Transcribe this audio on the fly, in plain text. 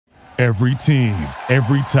Every team,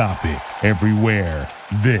 every topic, everywhere.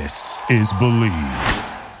 This is Believe.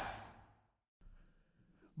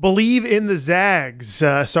 Believe in the Zags.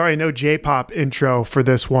 Sorry, no J-pop intro for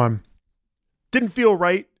this one. Didn't feel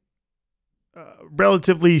right.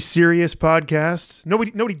 Relatively serious podcast.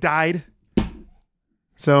 Nobody died.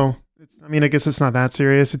 So, I guess it's not that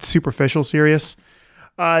serious. It's superficial serious.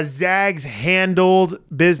 Zags handled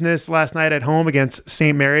business last night at home against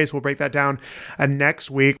St. Mary's. We'll break that down next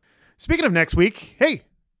week. Speaking of next week, hey,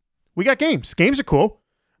 we got games. Games are cool.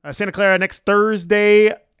 Santa Clara next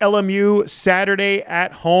Thursday, LMU Saturday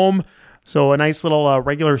at home. So a nice little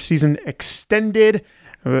regular season extended.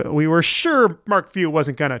 We were sure Mark Few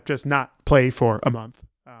wasn't going to just not play for a month.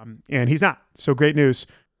 And he's not. So great news.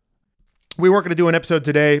 We weren't going to do an episode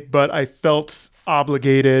today, but I felt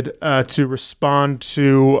obligated to respond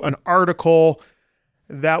to an article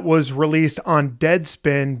that was released on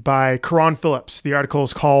Deadspin by Karan Phillips. The article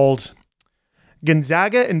is called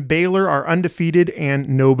Gonzaga and Baylor Are Undefeated and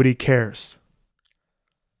Nobody Cares.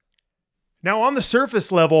 Now, on the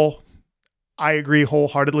surface level, I agree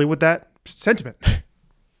wholeheartedly with that sentiment.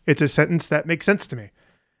 It's a sentence that makes sense to me.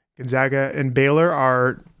 Gonzaga and Baylor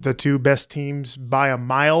are the two best teams by a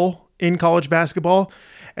mile in college basketball,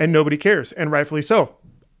 and nobody cares, and rightfully so.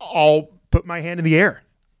 I'll put my hand in the air.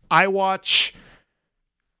 I watch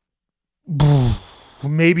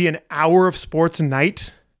maybe an hour of sports a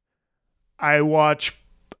night. I watch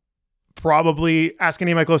probably, ask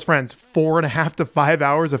any of my close friends, 4.5 to 5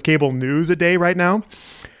 hours of cable news a day right now.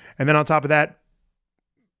 And then on top of that,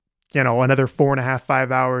 another 4.5,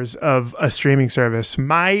 5 hours of a streaming service.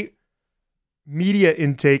 My media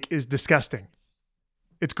intake is disgusting.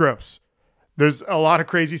 It's gross. There's a lot of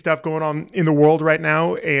crazy stuff going on in the world right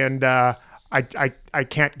now, and I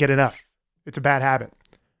can't get enough. It's a bad habit.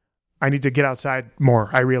 I need to get outside more.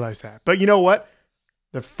 I realize that. But you know what?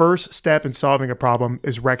 The first step in solving a problem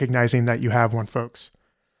is recognizing that you have one, folks.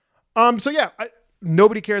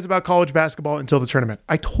 Nobody cares about college basketball until the tournament.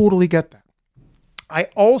 I totally get that.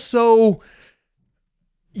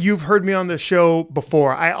 You've heard me on the show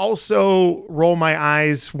before. I also roll my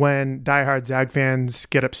eyes when diehard Zag fans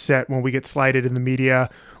get upset when we get slighted in the media,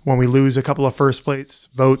 when we lose a couple of first place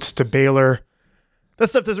votes to Baylor. That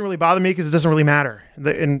stuff doesn't really bother me because it doesn't really matter.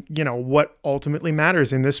 And what ultimately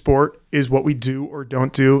matters in this sport is what we do or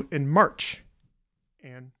don't do in March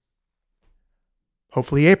and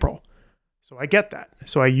hopefully April. So I get that.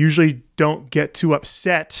 So I usually don't get too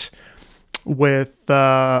upset with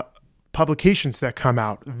publications that come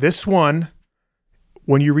out. This one,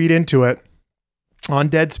 when you read into it on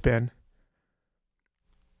Deadspin,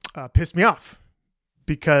 pissed me off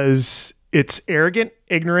because it's arrogant,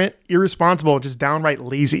 ignorant, irresponsible, just downright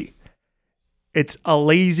lazy. It's a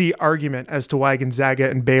lazy argument as to why Gonzaga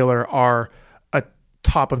and Baylor are a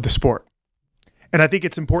top of the sport. And I think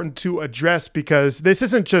it's important to address because this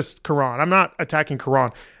isn't just Karan. I'm not attacking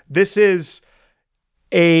Karan. This is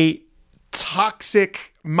a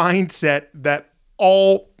toxic mindset that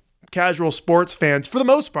all casual sports fans, for the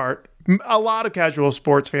most part, a lot of casual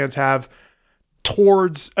sports fans have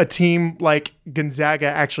towards a team like Gonzaga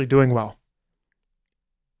actually doing well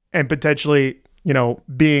and potentially,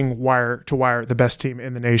 being wire to wire the best team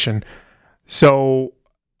in the nation. So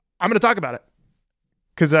I'm going to talk about it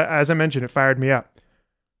because as I mentioned, it fired me up.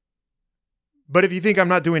 But if you think I'm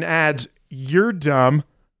not doing ads, you're dumb.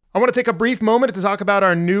 I want to take a brief moment to talk about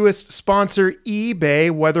our newest sponsor,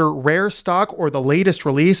 eBay. Whether rare stock or the latest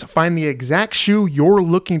release, find the exact shoe you're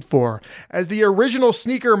looking for. As the original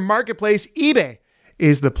sneaker marketplace, eBay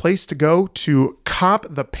is the place to go to cop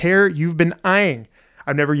the pair you've been eyeing.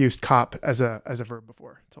 I've never used cop as a verb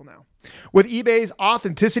before until now. With eBay's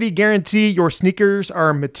authenticity guarantee, your sneakers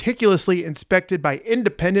are meticulously inspected by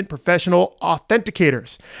independent professional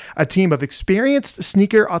authenticators. A team of experienced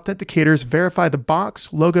sneaker authenticators verify the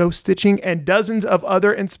box, logo, stitching, and dozens of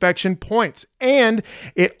other inspection points. And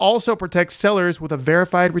it also protects sellers with a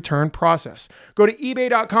verified return process. Go to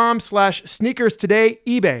ebay.com/sneakers today.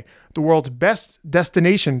 eBay, the world's best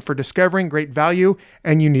destination for discovering great value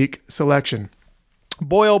and unique selection.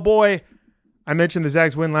 Boy, oh boy, I mentioned the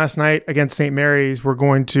Zags win last night against St. Mary's. We're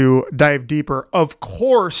going to dive deeper, of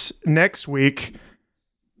course, next week.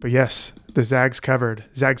 But yes, the Zags covered.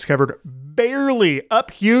 Zags covered barely, up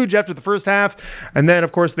huge after the first half. And then,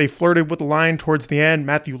 of course, they flirted with the line towards the end.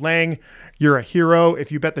 Matthew Lang, you're a hero.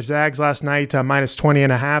 If you bet the Zags last night, minus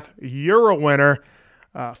 20.5, you're a winner.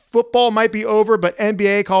 Football might be over, but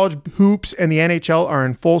NBA, college hoops, and the NHL are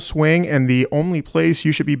in full swing. And the only place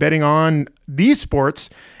you should be betting on these sports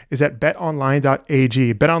is at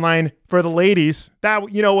betonline.ag. BetOnline for the ladies.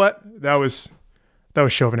 That, you know what? That was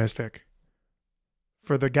chauvinistic.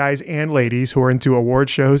 for the guys and ladies who are into award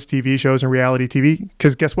shows, TV shows, and reality TV,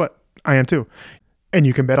 because guess what? I am too. And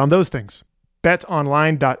you can bet on those things.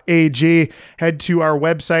 betonline.ag. Head to our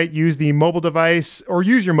website, use your mobile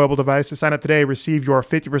device to sign up today. Receive your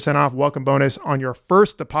 50% off welcome bonus on your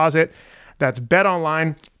first deposit. That's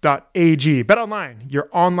betonline.ag. BetOnline, your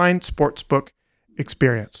online sportsbook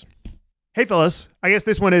experience. Hey, fellas. I guess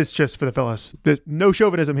this one is just for the fellas. There's no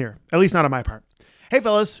chauvinism here, at least not on my part. Hey,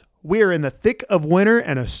 fellas. We're in the thick of winter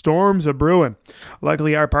and a storm's a brewing.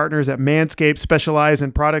 Luckily, our partners at Manscaped specialize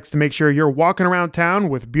in products to make sure you're walking around town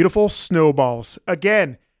with beautiful snowballs.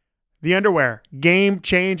 Again, the underwear, game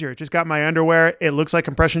changer. Just got my underwear. It looks like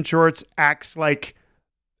compression shorts, acts like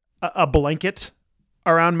a blanket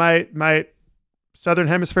around my southern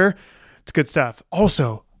hemisphere. It's good stuff.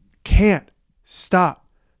 Also, can't stop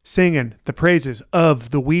singing the praises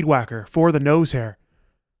of the Weed Whacker for the nose hair.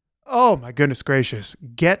 Oh my goodness gracious.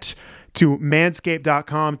 Get to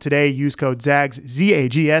manscaped.com today. Use code ZAGS,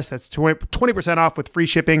 Z-A-G-S. That's 20% off with free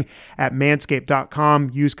shipping at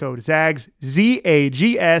manscaped.com. Use code ZAGS,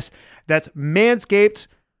 Z-A-G-S. That's Manscaped.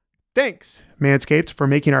 Thanks, Manscaped, for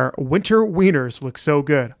making our winter wieners look so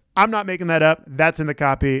good. I'm not making that up. That's in the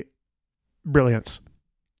copy. Brilliance.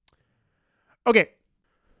 Okay.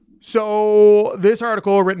 So this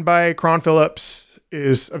article written by Cron Phillips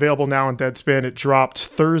is available now on Deadspin. It dropped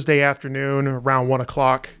Thursday afternoon around 1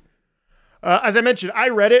 o'clock. As I mentioned, I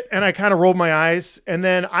read it and I kind of rolled my eyes. And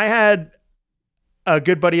then I had a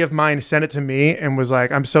good buddy of mine send it to me and was like,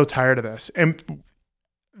 I'm so tired of this. And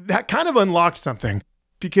that kind of unlocked something,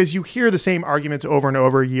 because you hear the same arguments over and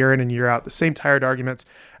over, year in and year out, the same tired arguments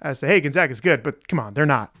as to, hey, Gonzaga is good, but come on, they're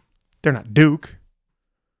not Duke.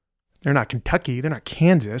 They're not Kentucky. They're not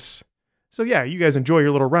Kansas. So yeah, you guys enjoy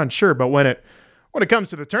your little run, sure. But when it comes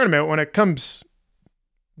to the tournament, when it comes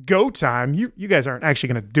go time, you guys aren't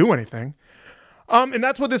actually going to do anything. And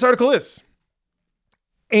that's what this article is.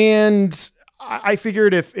 And I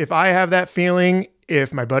figured if I have that feeling,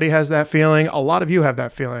 if my buddy has that feeling, a lot of you have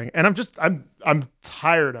that feeling. And I'm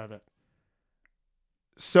tired of it.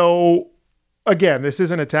 So again, this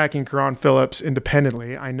isn't attacking Cron Phillips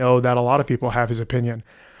independently. I know that a lot of people have his opinion.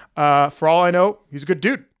 For all I know, he's a good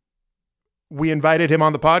dude. We invited him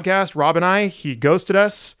on the podcast, Rob and I. He ghosted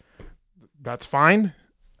us. That's fine.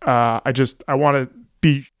 I want to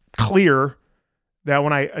be clear that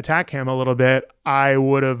when I attack him a little bit, I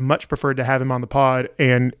would have much preferred to have him on the pod,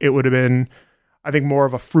 and it would have been, I think, more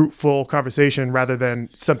of a fruitful conversation rather than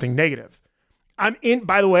something negative.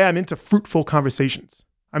 By the way, I'm into fruitful conversations.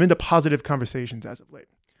 I'm into positive conversations as of late.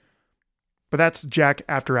 But that's Jack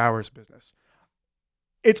After Hours business.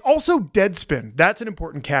 It's also Deadspin. That's an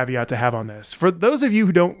important caveat to have on this. For those of you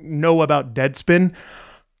who don't know about Deadspin,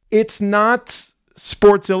 it's not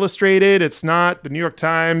Sports Illustrated. It's not the New York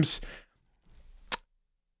Times.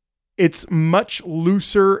 It's much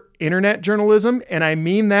looser internet journalism, and I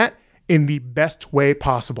mean that in the best way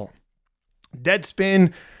possible.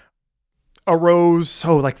 Deadspin arose,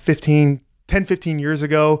 like 10, 15 years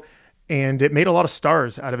ago, and it made a lot of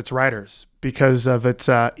stars out of its writers because of its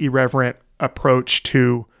irreverent approach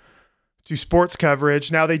to sports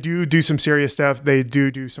coverage. Now they do some serious stuff. They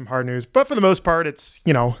do some hard news, but for the most part, it's,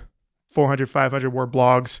 400, 500 word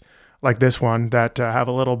blogs like this one that have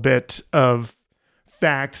a little bit of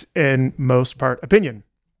facts and most part opinion.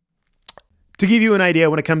 To give you an idea,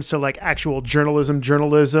 when it comes to like actual journalism,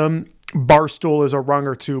 Barstool is a rung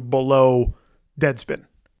or two below Deadspin.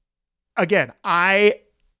 Again, I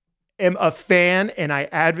am a fan and I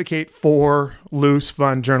advocate for loose,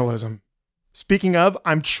 fun journalism. Speaking of,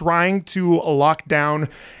 I'm trying to lock down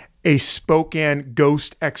a Spokane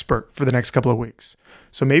ghost expert for the next couple of weeks.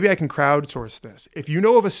 So maybe I can crowdsource this. If you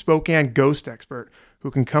know of a Spokane ghost expert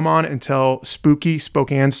who can come on and tell spooky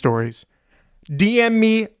Spokane stories, DM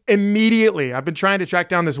me immediately. I've been trying to track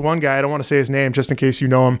down this one guy. I don't want to say his name just in case you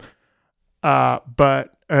know him.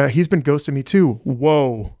 But he's been ghosting me too.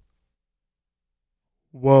 Whoa.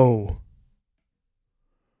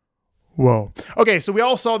 Okay, so we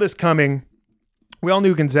all saw this coming. We all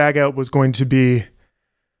knew Gonzaga was going to be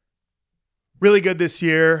really good this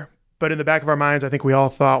year. But in the back of our minds, I think we all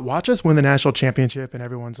thought, watch us win the national championship. And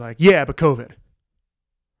everyone's like, yeah, but COVID.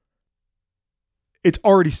 It's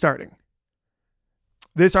already starting.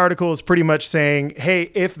 This article is pretty much saying,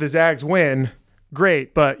 hey, if the Zags win,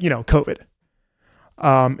 great, but, COVID.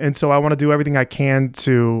 And so I want to do everything I can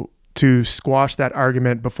to squash that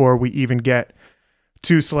argument before we even get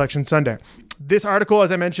to Selection Sunday. This article,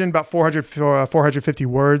 as I mentioned, about 450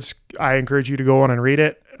 words. I encourage you to go on and read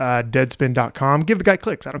it. Deadspin.com. Give the guy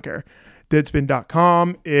clicks. I don't care.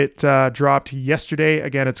 Deadspin.com. It dropped yesterday.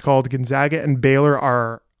 Again, it's called Gonzaga and Baylor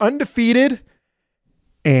are undefeated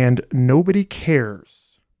and nobody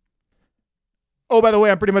cares. Oh, by the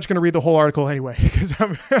way, I'm pretty much going to read the whole article anyway, because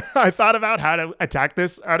I thought about how to attack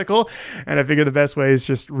this article, and I figured the best way is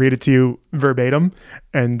just read it to you verbatim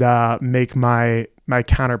and make my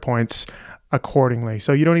counterpoints accordingly.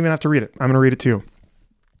 So you don't even have to read it. I'm going to read it to you.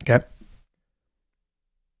 Okay.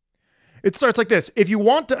 It starts like this. If you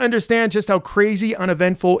want to understand just how crazy,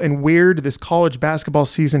 uneventful, and weird this college basketball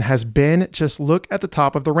season has been, just look at the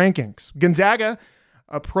top of the rankings. Gonzaga,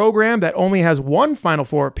 a program that only has one Final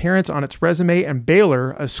Four appearance on its resume, and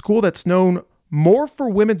Baylor, a school that's known more for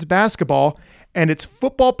women's basketball and its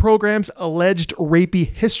football program's alleged rapey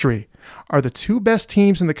history, are the two best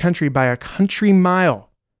teams in the country by a country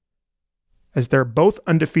mile, as they're both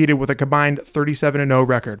undefeated with a combined 37-0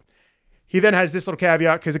 record. He then has this little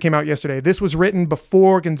caveat because it came out yesterday. This was written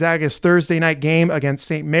before Gonzaga's Thursday night game against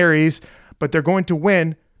St. Mary's, but they're going to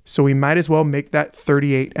win, so we might as well make that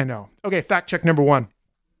 38-0. Okay, fact check number 1.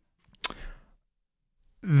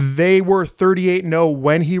 They were 38-0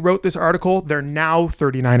 when he wrote this article. They're now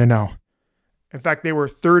 39-0. In fact, they were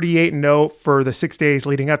 38-0 for the 6 days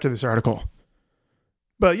leading up to this article.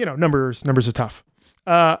 But, numbers are tough.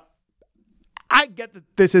 I get that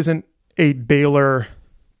this isn't a Baylor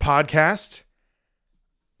podcast,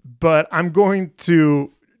 but I'm going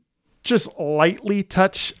to just lightly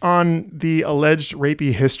touch on the alleged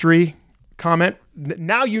rapey history comment.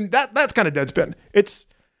 Now that's kind of deadspin. It's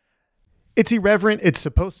irreverent. It's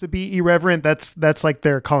supposed to be irreverent. That's like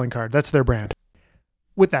their calling card. That's their brand.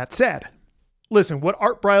 With that said, listen, what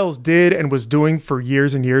Art Briles did and was doing for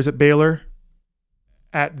years and years at Baylor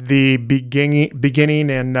at the beginning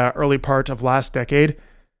and early part of last decade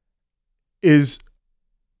is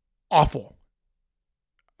awful.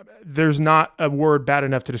 There's not a word bad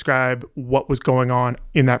enough to describe what was going on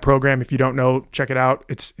in that program. If you don't know, check it out.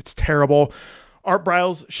 It's terrible. Art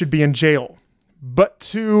Briles should be in jail. But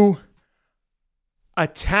to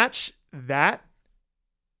attach that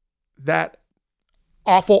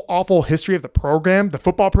awful history of the program, the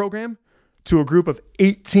football program, to a group of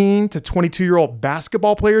 18 to 22-year-old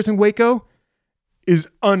basketball players in Waco is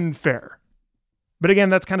unfair. But again,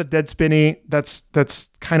 that's kind of dead spinny. That's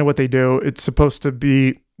kind of what they do. It's supposed to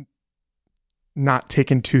be not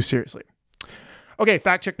taken too seriously. Okay,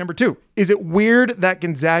 fact check number 2. Is it weird that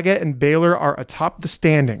Gonzaga and Baylor are atop the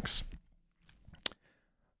standings?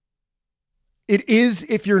 It is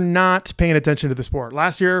if you're not paying attention to the sport.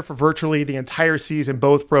 Last year, for virtually the entire season,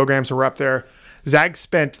 both programs were up there. Zag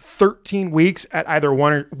spent 13 weeks at either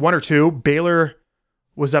one or two. Baylor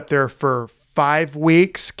was up there for 5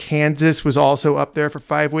 weeks. Kansas was also up there for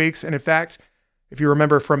 5 weeks. And in fact, if you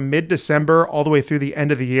remember, from mid-December all the way through the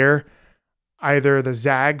end of the year, either the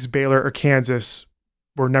Zags, Baylor, or Kansas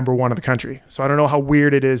were number 1 in the country. So I don't know how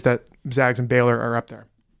weird it is that Zags and Baylor are up there.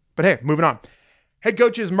 But hey, moving on. Head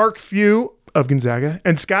coaches Mark Few of Gonzaga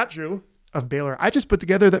and Scott Drew of Baylor. I just put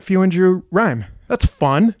together that Few and Drew rhyme. That's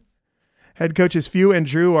fun. Head coaches Few and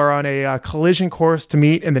Drew are on a collision course to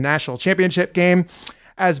meet in the national championship game,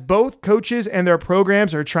 as both coaches and their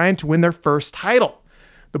programs are trying to win their first title.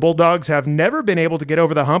 The Bulldogs have never been able to get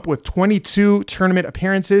over the hump with 22 tournament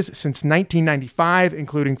appearances since 1995,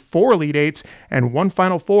 including 4 Elite Eights and 1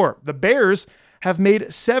 Final Four. The Bears have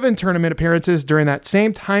made 7 tournament appearances during that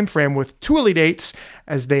same time frame with 2 Elite Eights,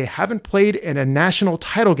 as they haven't played in a national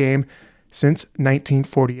title game since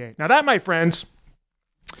 1948. Now that, my friends,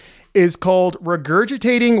 is called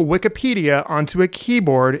regurgitating Wikipedia onto a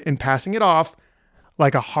keyboard and passing it off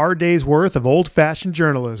like a hard day's worth of old-fashioned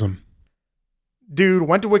journalism. Dude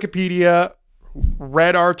went to Wikipedia,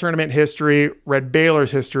 read our tournament history, read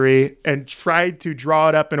Baylor's history, and tried to draw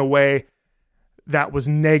it up in a way that was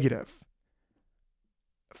negative.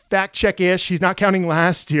 Fact check-ish, he's not counting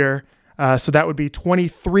last year, so that would be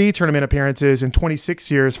 23 tournament appearances in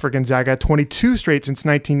 26 years for Gonzaga, 22 straight since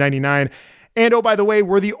 1999. And oh, by the way,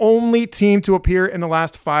 we're the only team to appear in the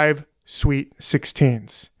last 5 Sweet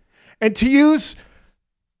 16s. And to use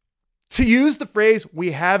the phrase,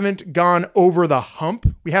 we haven't gone over the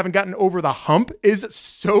hump, we haven't gotten over the hump, is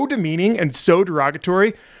so demeaning and so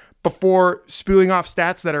derogatory before spewing off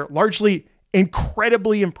stats that are largely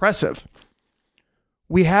incredibly impressive.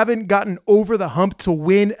 We haven't gotten over the hump to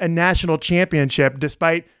win a national championship,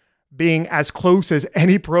 despite being as close as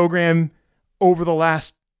any program over the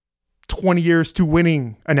last 20 years to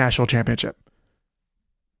winning a national championship.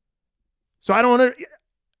 So I don't want to...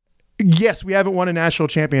 Yes, we haven't won a national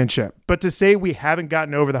championship, but to say we haven't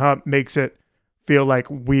gotten over the hump makes it feel like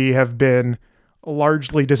we have been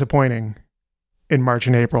largely disappointing in March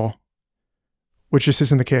and April, which just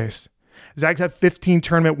isn't the case. Zags have 15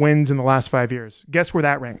 tournament wins in the last 5 years. Guess where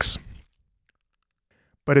that ranks?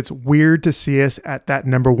 but it's weird to see us at that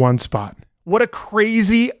number 1 spot. What a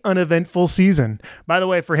crazy, uneventful season. By the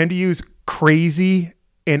way, for him to use crazy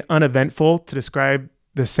and uneventful to describe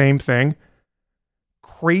the same thing,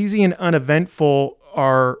 crazy and uneventful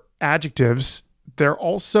are adjectives. They're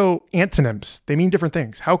also antonyms. They mean different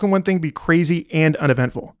things. How can one thing be crazy and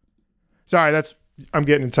uneventful? Sorry, I'm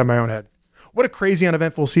getting inside my own head. What a crazy,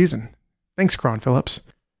 uneventful season. Thanks, Cron Phillips.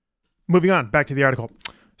 Moving on, back to the article.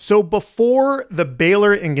 So before the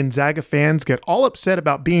Baylor and Gonzaga fans get all upset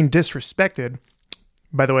about being disrespected,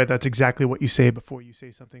 by the way, that's exactly what you say before you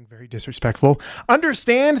say something very disrespectful,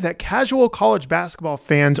 understand that casual college basketball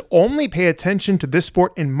fans only pay attention to this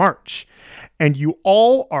sport in March, and you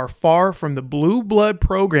all are far from the blue blood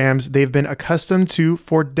programs they've been accustomed to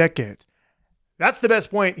for decades. That's the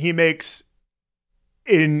best point he makes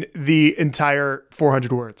in the entire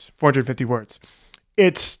 450 words.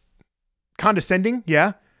 It's condescending,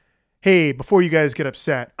 yeah. Hey, before you guys get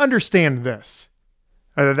upset, understand this.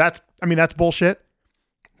 That's bullshit.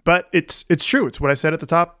 But it's true. It's what I said at the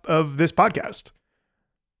top of this podcast.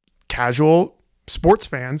 Casual sports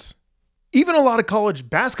fans, even a lot of college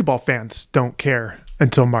basketball fans, don't care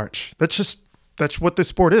until March. That's what this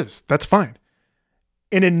sport is. That's fine.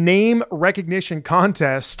 In a name recognition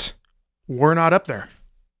contest, we're not up there.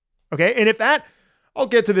 Okay? And I'll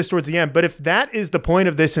get to this towards the end, but if that is the point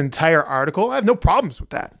of this entire article, I have no problems with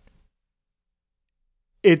that.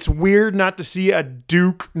 It's weird not to see a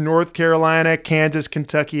Duke, North Carolina, Kansas,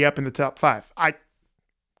 Kentucky up in the top 5.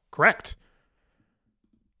 Correct.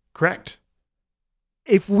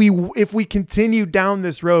 If we continue down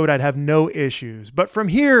this road, I'd have no issues. But from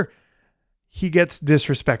here, he gets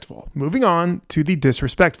disrespectful. Moving on to the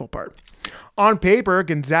disrespectful part. On paper,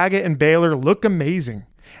 Gonzaga and Baylor look amazing.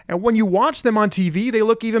 And when you watch them on TV, they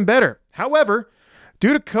look even better. However,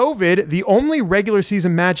 due to COVID, the only regular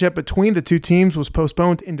season matchup between the two teams was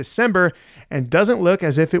postponed in December and doesn't look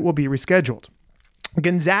as if it will be rescheduled.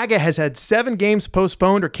 Gonzaga has had 7 games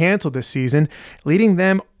postponed or canceled this season, leading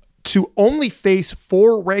them to only face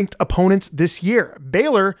 4 ranked opponents this year.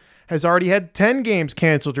 Baylor has already had 10 games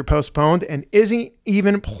canceled or postponed and isn't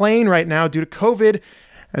even playing right now due to COVID,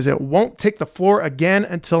 as it won't take the floor again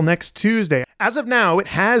until next Tuesday. As of now, it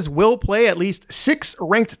will play at least 6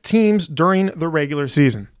 ranked teams during the regular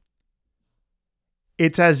season.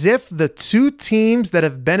 It's as if the 2 teams that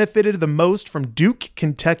have benefited the most from Duke,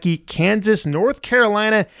 Kentucky, Kansas, North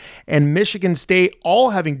Carolina, and Michigan State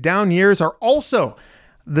all having down years are also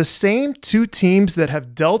the same 2 teams that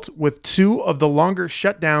have dealt with 2 of the longer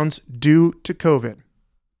shutdowns due to COVID.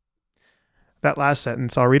 That last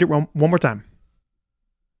sentence, I'll read it one more time.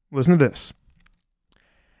 Listen to this.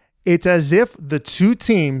 It's as if the 2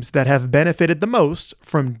 teams that have benefited the most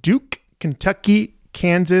from Duke, Kentucky,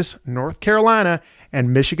 Kansas, North Carolina,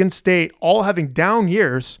 and Michigan State all having down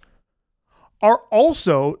years are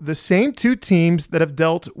also the same 2 teams that have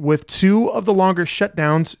dealt with 2 of the longer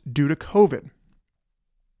shutdowns due to COVID.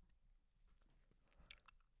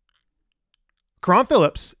 Cron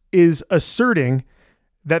Phillips is asserting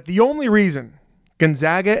that the only reason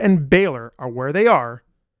Gonzaga and Baylor are where they are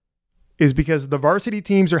is because the varsity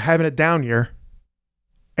teams are having a down year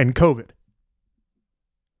and COVID.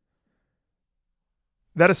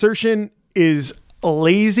 That assertion is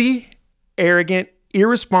lazy, arrogant,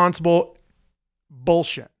 irresponsible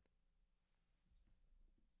bullshit.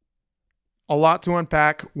 A lot to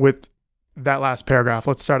unpack with that last paragraph.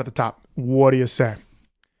 Let's start at the top. What do you say?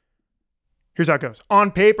 Here's how it goes.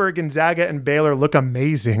 On paper, Gonzaga and Baylor look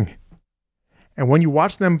amazing. And when you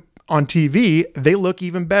watch them on TV, they look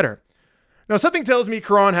even better. Now, something tells me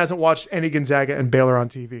Cron hasn't watched any Gonzaga and Baylor on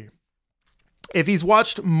TV. If he's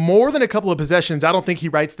watched more than a couple of possessions, I don't think he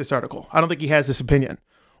writes this article. I don't think he has this opinion.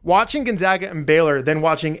 Watching Gonzaga and Baylor, then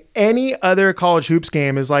watching any other college hoops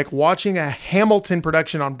game is like watching a Hamilton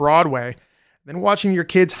production on Broadway, then watching your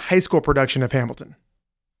kid's high school production of Hamilton.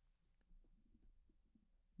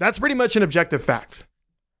 That's pretty much an objective fact.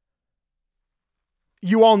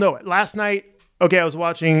 You all know it. Last night, I was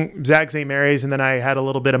watching Zag St. Mary's, and then I had a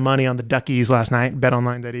little bit of money on the Duckies last night,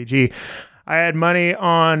 betonline.ag. I had money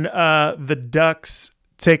on the Ducks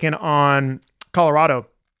taking on Colorado,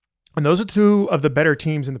 and those are 2 of the better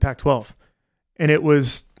teams in the Pac-12. And it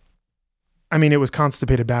was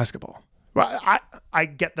constipated basketball. I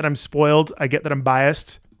get that I'm spoiled. I get that I'm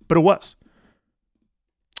biased, but it was.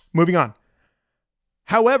 Moving on.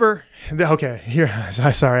 However,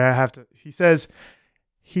 sorry, I have to.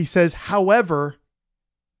 He says, however,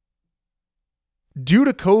 due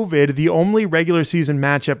to COVID, the only regular season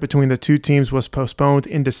matchup between the 2 teams was postponed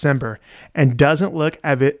in December and doesn't look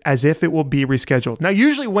as if it will be rescheduled. Now,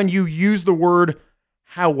 usually when you use the word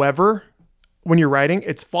however, when you're writing,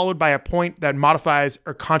 it's followed by a point that modifies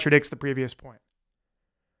or contradicts the previous point.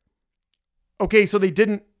 Okay, so they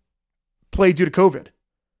didn't play due to COVID.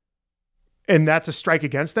 And that's a strike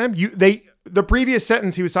against them. The previous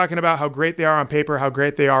sentence, he was talking about how great they are on paper, how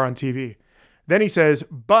great they are on TV. Then he says,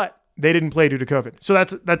 but they didn't play due to COVID. So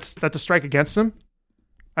that's a strike against them.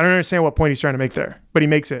 I don't understand what point he's trying to make there, but he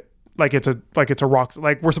makes it like it's a rock.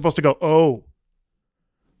 Like we're supposed to go, oh,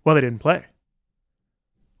 well, they didn't play.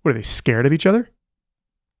 What, are they scared of each other?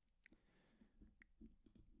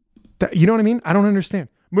 You know what I mean? I don't understand.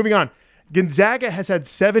 Moving on. Gonzaga has had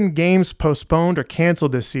 7 games postponed or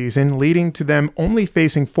canceled this season, leading to them only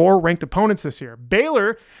facing 4 ranked opponents this year.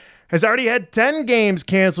 Baylor has already had 10 games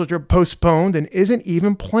canceled or postponed and isn't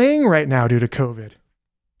even playing right now due to COVID.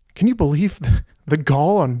 Can you believe the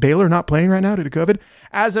gall on Baylor not playing right now due to COVID?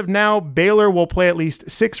 As of now, Baylor will play at least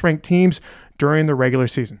 6 ranked teams during the regular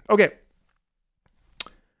season. Okay.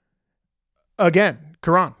 Again,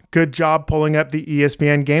 Karan, good job pulling up the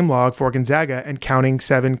ESPN game log for Gonzaga and counting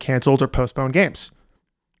 7 canceled or postponed games,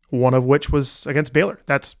 one of which was against Baylor.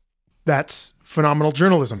 That's phenomenal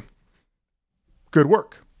journalism. Good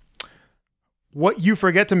work. What you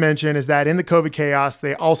forget to mention is that in the COVID chaos,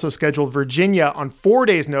 they also scheduled Virginia on 4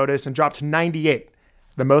 days' notice and dropped to 98,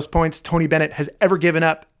 the most points Tony Bennett has ever given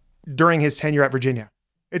up during his tenure at Virginia.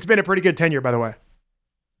 It's been a pretty good tenure, by the way.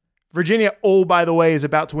 Virginia, oh, by the way, is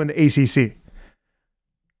about to win the ACC.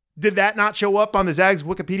 Did that not show up on the Zags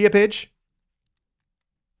Wikipedia page?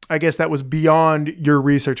 I guess that was beyond your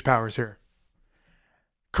research powers here.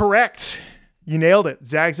 Correct. You nailed it.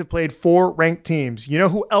 Zags have played 4 ranked teams. You know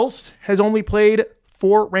who else has only played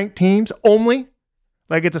 4 ranked teams? Only?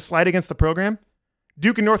 Like it's a slight against the program?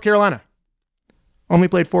 Duke and North Carolina. Only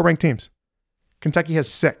played 4 ranked teams. Kentucky has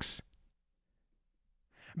 6.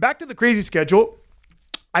 Back to the crazy schedule.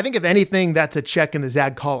 I think if anything, that's a check in the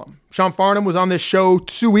Zag column. Sean Farnham was on this show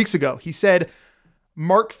 2 weeks ago. He said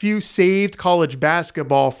Mark Few saved college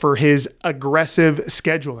basketball for his aggressive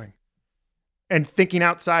scheduling and thinking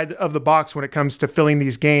outside of the box when it comes to filling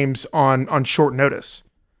these games on short notice.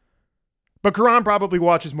 But Karan probably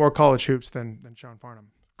watches more college hoops than Sean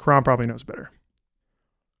Farnham. Karan probably knows better.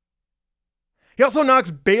 He also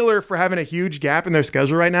knocks Baylor for having a huge gap in their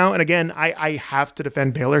schedule right now. And again, I have to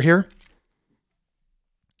defend Baylor here.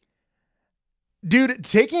 Dude,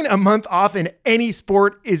 taking a month off in any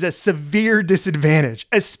sport is a severe disadvantage,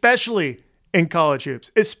 especially in college hoops,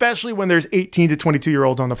 especially when there's 18 to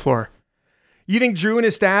 22-year-olds on the floor. You think Drew and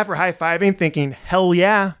his staff are high-fiving thinking, hell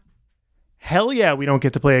yeah, we don't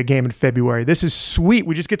get to play a game in February. This is sweet.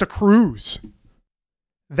 We just get to cruise.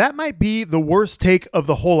 That might be the worst take of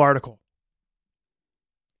the whole article.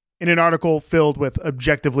 In an article filled with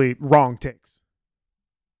objectively wrong takes.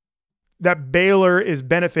 That Baylor is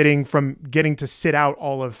benefiting from getting to sit out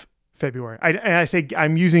all of February. I say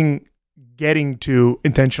I'm using getting to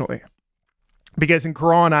intentionally because in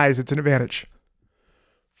Karan eyes, it's an advantage.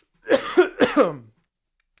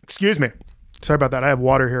 Excuse me. Sorry about that. I have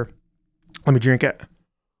water here. Let me drink it.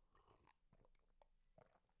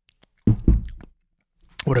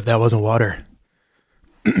 What if that wasn't water?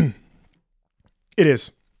 It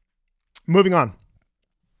is. Moving on.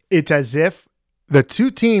 It's as if the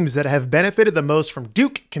 2 teams that have benefited the most from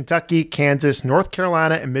Duke, Kentucky, Kansas, North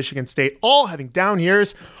Carolina, and Michigan State all having down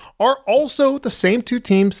years are also the same 2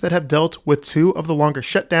 teams that have dealt with 2 of the longer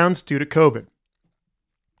shutdowns due to COVID.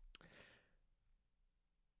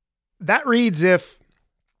 That reads if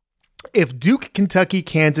Duke, Kentucky,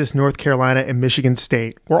 Kansas, North Carolina, and Michigan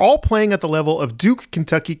State were all playing at the level of Duke,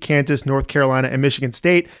 Kentucky, Kansas, North Carolina, and Michigan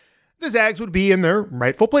State, the Zags would be in their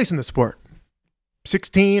rightful place in the sport.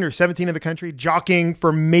 16 or 17 in the country, jockeying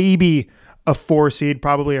for maybe a 4 seed,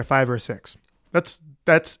 probably a 5 or a 6. That's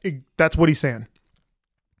what he's saying.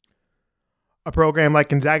 A program like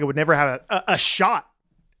Gonzaga would never have a shot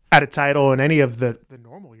at a title in any of the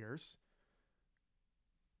normal years.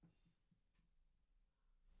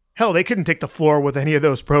 Hell, they couldn't take the floor with any of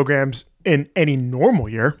those programs in any normal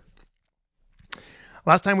year.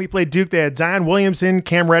 Last time we played Duke, they had Zion Williamson,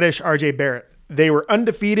 Cam Reddish, RJ Barrett. They were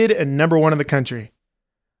undefeated and number 1 in the country.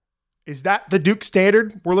 Is that the Duke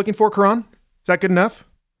standard we're looking for, Karan? Is that good enough?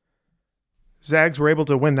 Zags were able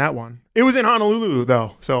to win that one. It was in Honolulu,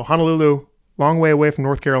 though. So Honolulu, long way away from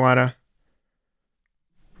North Carolina.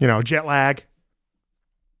 You know, jet lag.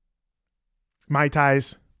 Mai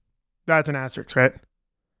Tais. That's an asterisk, right?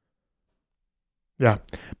 Yeah.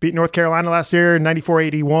 Beat North Carolina last year,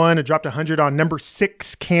 94-81. It dropped 100 on number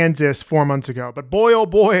 6 Kansas 4 months ago. But boy, oh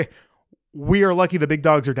boy, we are lucky the big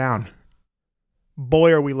dogs are down.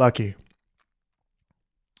 Boy, are we lucky.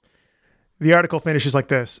 The article finishes like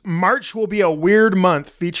this. March will be a weird month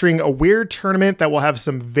featuring a weird tournament that will have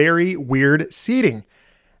some very weird seeding.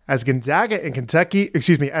 As Duke and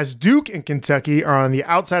Kentucky are on the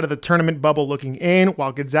outside of the tournament bubble looking in,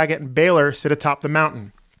 while Gonzaga and Baylor sit atop the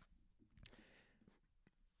mountain.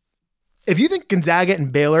 If you think Gonzaga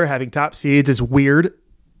and Baylor having top seeds is weird,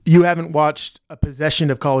 you haven't watched a possession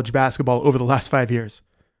of college basketball over the last 5 years,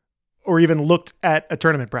 or even looked at a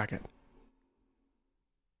tournament bracket.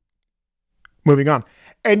 Moving on.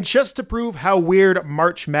 And just to prove how weird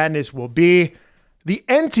March Madness will be, the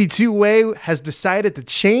NC2A has decided to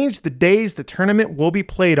change the days the tournament will be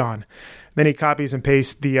played on. Then he copies and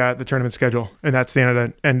pastes the tournament schedule, and that's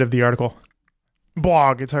the end of the article.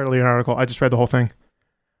 Blog. It's hardly an article. I just read the whole thing.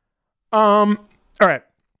 All right.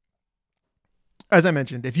 As I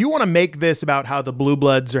mentioned, if you want to make this about how the Blue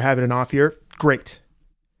Bloods are having an off year, great.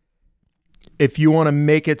 If you want to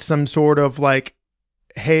make it some sort of like,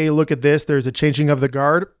 hey, look at this, there's a changing of the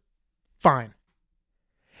guard, fine.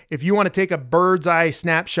 If you want to take a bird's eye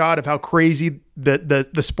snapshot of how crazy the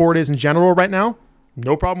sport is in general right now,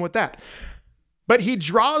 no problem with that. But he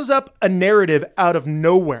draws up a narrative out of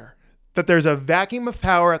nowhere that there's a vacuum of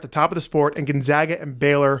power at the top of the sport and Gonzaga and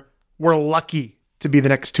Baylor were lucky to be the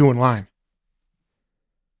next two in line.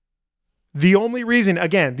 The only reason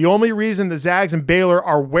the Zags and Baylor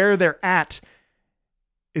are where they're at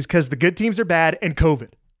is because the good teams are bad and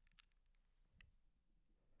COVID.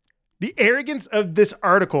 The arrogance of this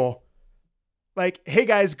article, like, hey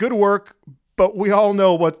guys, good work, but we all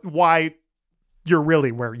know why you're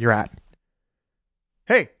really where you're at.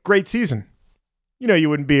 Hey, great season. You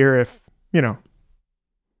wouldn't be here if the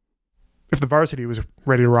varsity was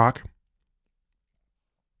ready to rock.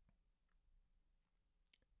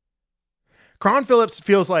 Cron Phillips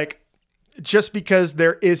feels like just because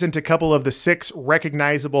there isn't a couple of the 6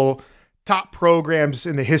 recognizable top programs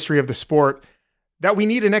in the history of the sport that we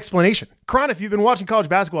need an explanation. Cron, if you've been watching college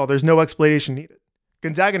basketball, there's no explanation needed.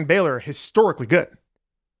 Gonzaga and Baylor are historically good.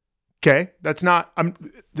 Okay? That's not,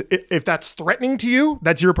 if that's threatening to you,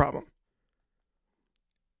 that's your problem.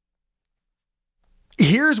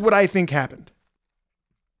 Here's what I think happened.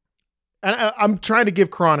 And I'm trying to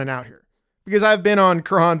give Cron an out here, because I've been on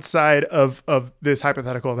Cron's side of this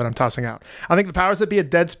hypothetical that I'm tossing out. I think the powers that be at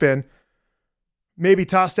Deadspin maybe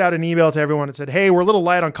tossed out an email to everyone and said, hey, we're a little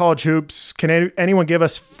light on college hoops. Can anyone give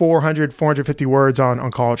us 450 words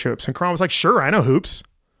on college hoops? And Cron was like, sure, I know hoops.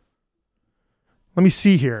 Let me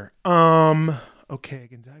see here. Okay,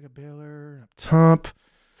 Gonzaga Baylor up top.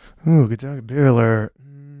 Ooh, Gonzaga Baylor.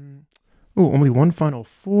 Ooh, only one Final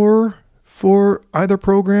Four for either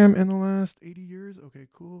program in the last 80 years. Okay,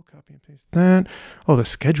 cool. Copy and paste that. Oh, the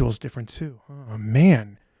schedule's different too. Oh,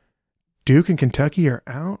 man. Duke and Kentucky are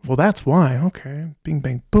out? Well, that's why. Okay. Bing,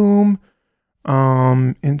 bang, boom.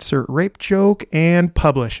 Insert rape joke and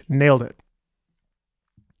publish. Nailed it.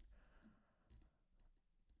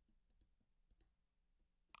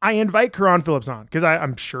 I invite Cron Phillips on because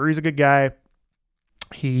I'm sure he's a good guy.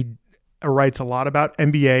 He writes a lot about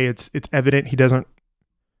NBA. It's evident he doesn't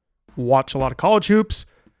watch a lot of college hoops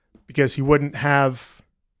because he wouldn't have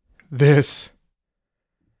this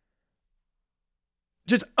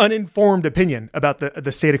just uninformed opinion about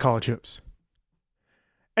the state of college hoops.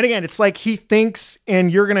 And again, it's like he thinks,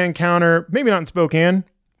 and you're going to encounter, maybe not in Spokane.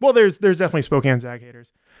 Well, there's definitely Spokane Zag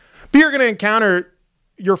haters, but you're going to encounter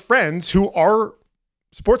your friends who are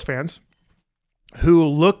sports fans who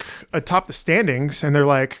look atop the standings and they're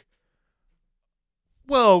like,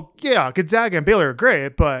 well, yeah, Gonzaga and Baylor are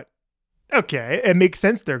great, but okay, it makes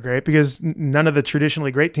sense they're great because none of the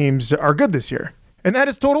traditionally great teams are good this year. And that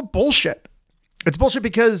is total bullshit. It's bullshit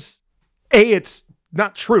because A, it's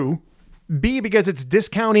not true. B, because it's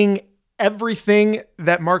discounting everything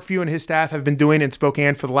that Mark Few and his staff have been doing in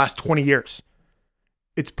Spokane for the last 20 years.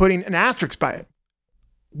 It's putting an asterisk by it.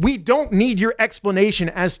 We don't need your explanation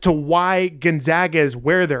as to why Gonzaga is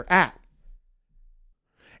where they're at.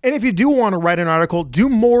 And if you do want to write an article, do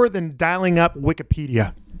more than dialing up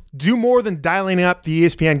Wikipedia. Do more than dialing up the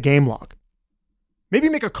ESPN game log. Maybe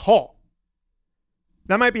make a call.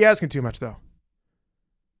 That might be asking too much, though.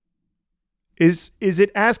 Is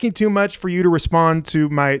it asking too much for you to respond to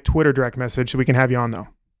my Twitter direct message so we can have you on, though?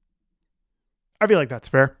 I feel like that's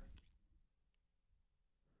fair.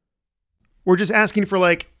 We're just asking for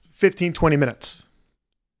like 15, 20 minutes,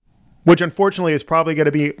 which unfortunately is probably going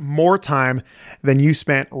to be more time than you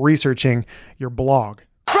spent researching your blog.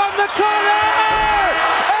 From the corner,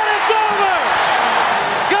 and it's over!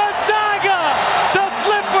 Gonzaga, the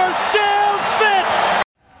slipper still fits!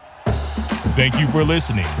 Thank you for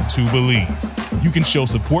listening to Believe. You can show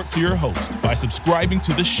support to your host by subscribing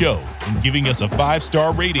to the show and giving us a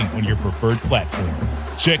 5-star rating on your preferred platform.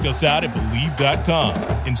 Check us out at Believe.com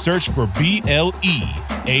and search for BLEAV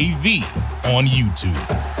on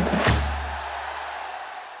YouTube.